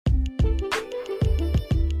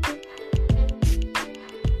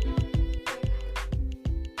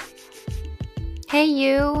Hey,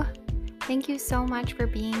 you! Thank you so much for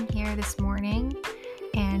being here this morning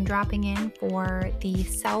and dropping in for the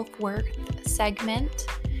self-worth segment.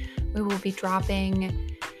 We will be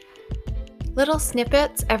dropping little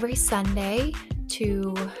snippets every Sunday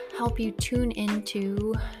to help you tune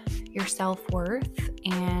into your self-worth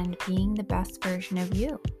and being the best version of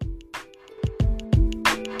you.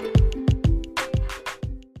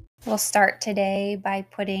 We'll start today by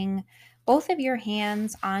putting both of your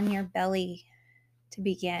hands on your belly to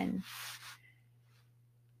begin.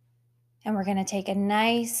 And we're going to take a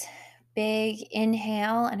nice big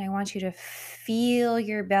inhale, and I want you to feel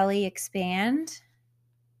your belly expand.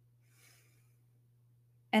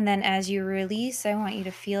 And then as you release, I want you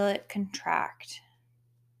to feel it contract.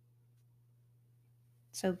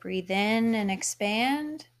 So breathe in and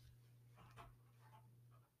expand.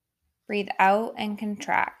 Breathe out and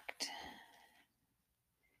contract.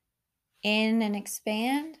 In and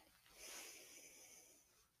expand.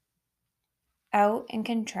 Out and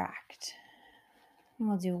contract. And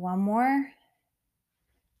we'll do one more.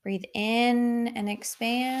 Breathe in and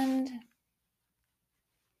expand.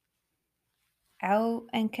 Out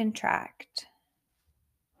and contract.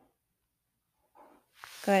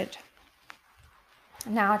 Good.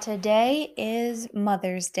 Now today is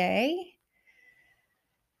Mother's Day.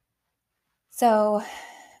 So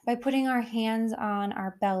by putting our hands on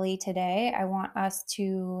our belly today, I want us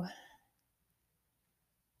to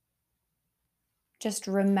just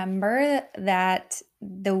remember that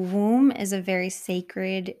the womb is a very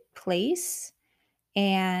sacred place,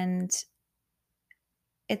 and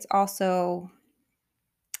it's also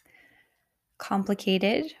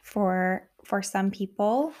complicated for some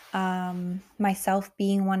people, myself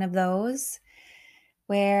being one of those,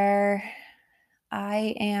 where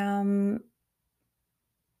I am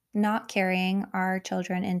not carrying our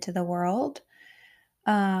children into the world.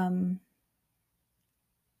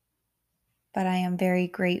 But I am very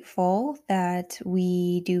grateful that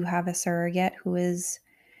we do have a surrogate who is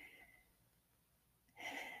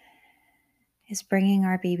bringing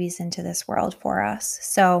our babies into this world for us.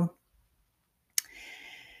 So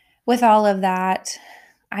with all of that,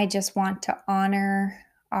 I just want to honor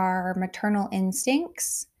our maternal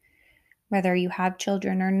instincts, whether you have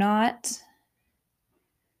children or not,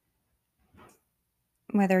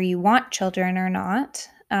 whether you want children or not.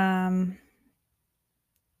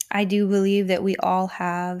 I do believe that we all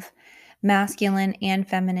have masculine and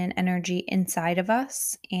feminine energy inside of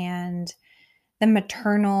us, and the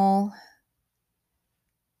maternal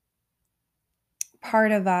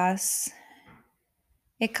part of us,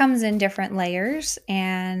 it comes in different layers,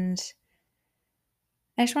 and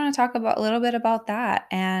I just want to talk a little bit about that.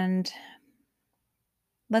 And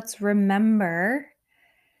let's remember,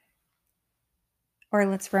 or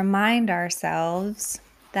let's remind ourselves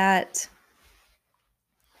that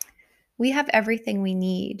we have everything we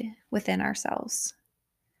need within ourselves.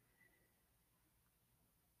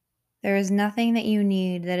 There is nothing that you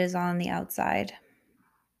need that is on the outside.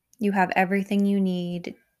 You have everything you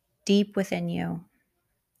need deep within you.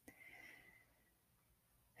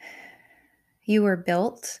 You were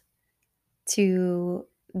built to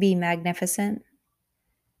be magnificent.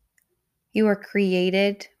 You were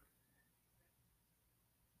created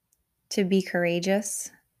to be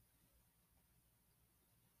courageous.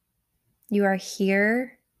 You are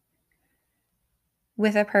here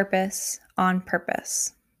with a purpose, on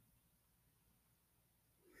purpose.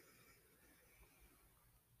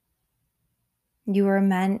 You were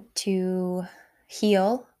meant to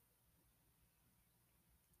heal.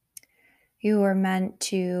 You were meant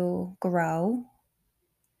to grow.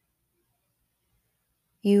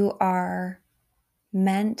 You are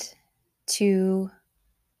meant to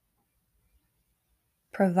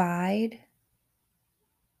provide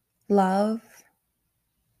love,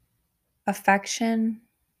 affection.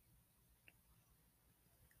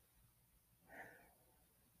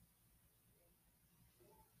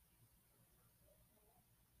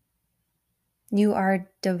 You are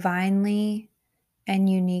divinely and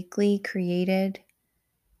uniquely created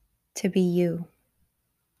to be you.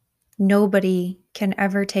 Nobody can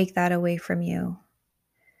ever take that away from you.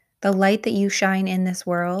 The light that you shine in this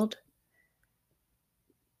world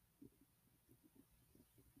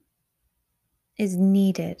is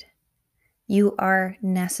needed. You are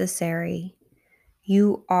necessary.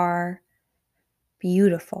 You are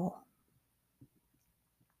beautiful.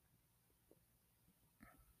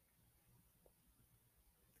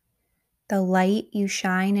 The light you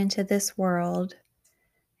shine into this world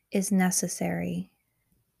is necessary.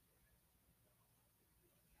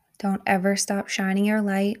 Don't ever stop shining your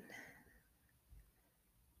light.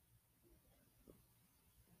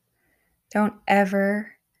 Don't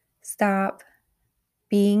ever stop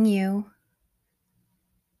being you.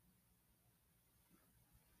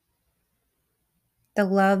 The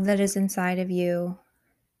love that is inside of you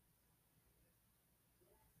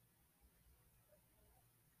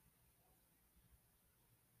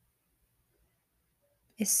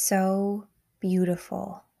is so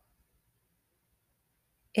beautiful.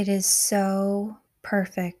 It is so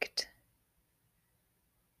perfect.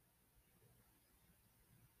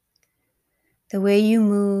 The way you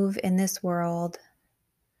move in this world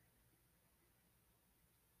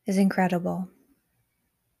is incredible.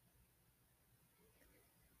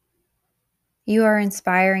 You are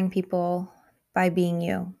inspiring people by being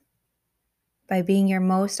you, by being your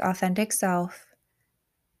most authentic self.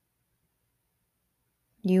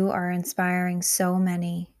 You are inspiring so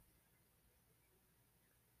many.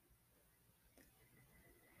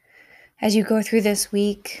 As you go through this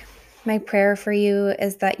week, my prayer for you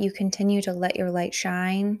is that you continue to let your light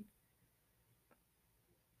shine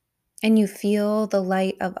and you feel the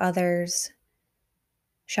light of others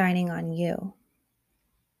shining on you.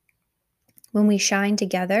 When we shine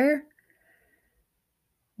together,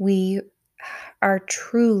 we are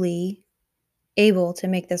truly able to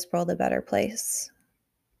make this world a better place.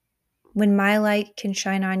 When my light can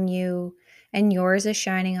shine on you and yours is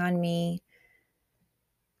shining on me,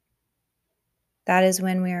 that is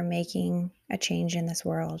when we are making a change in this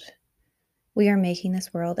world. We are making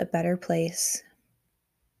this world a better place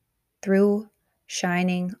through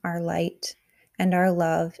shining our light and our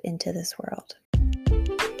love into this world.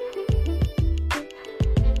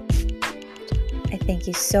 I thank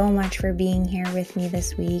you so much for being here with me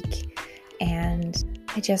this week, and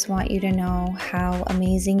I just want you to know how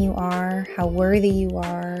amazing you are, how worthy you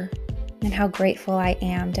are, and how grateful I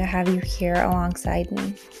am to have you here alongside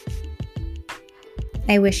me.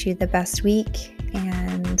 I wish you the best week,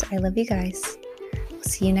 and I love you guys. We'll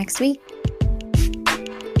see you next week.